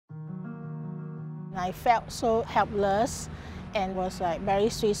I felt so helpless and was like very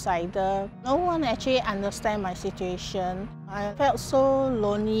suicidal. No one actually understand my situation. I felt so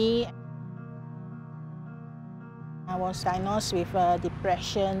lonely. I was diagnosed with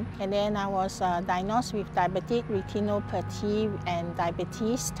depression, and then I was diagnosed with diabetic retinopathy and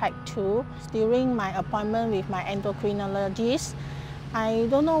diabetes type 2. During my appointment with my endocrinologist, I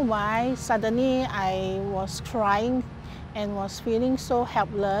don't know why, suddenly I was crying and was feeling so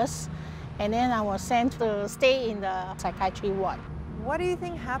helpless. And then I was sent to stay in the psychiatry ward. What do you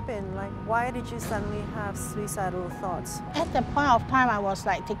think happened? Like, why did you suddenly have suicidal thoughts? At the point of time, I was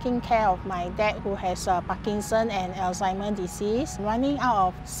like taking care of my dad who has Parkinson and Alzheimer's disease, running out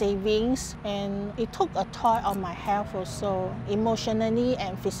of savings, and it took a toll on my health also, emotionally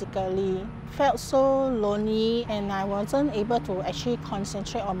and physically. Felt so lonely and I wasn't able to actually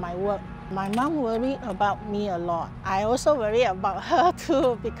concentrate on my work. My mom worried about me a lot. I also worry about her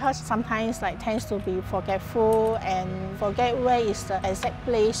too because sometimes like tends to be forgetful and forget where is the exact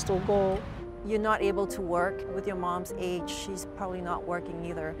place to go. You're not able to work with your mom's age. She's probably not working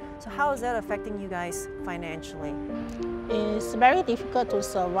either. So how is that affecting you guys financially? It's very difficult to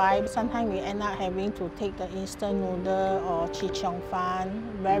survive. Sometimes we end up having to take the instant noodle or chi cheong fan,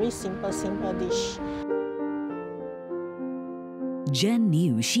 very simple dish. Jen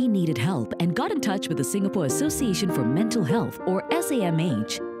knew she needed help and got in touch with the Singapore Association for Mental Health, or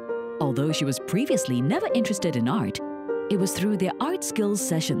SAMH. Although she was previously never interested in art, it was through their art skills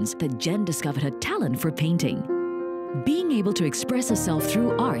sessions that Jen discovered her talent for painting. Being able to express herself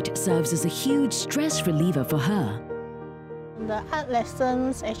through art serves as a huge stress reliever for her. The art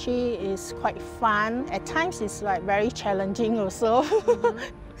lessons actually is quite fun. At times it's like very challenging also.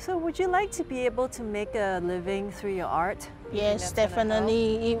 So would you like to be able to make a living through your art? Yes,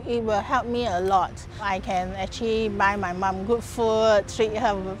 definitely. It will help me a lot. I can actually buy my mom good food, treat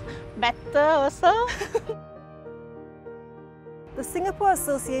her better also. The Singapore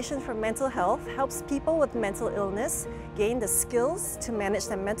Association for Mental Health helps people with mental illness gain the skills to manage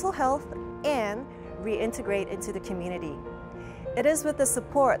their mental health and reintegrate into the community. It is with the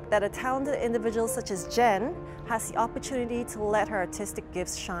support that a talented individual such as Jen has the opportunity to let her artistic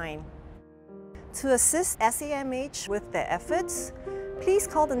gifts shine. To assist SAMH with their efforts, please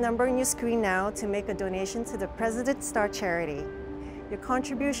call the number on your screen now to make a donation to the President Star Charity. Your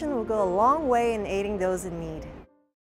contribution will go a long way in aiding those in need.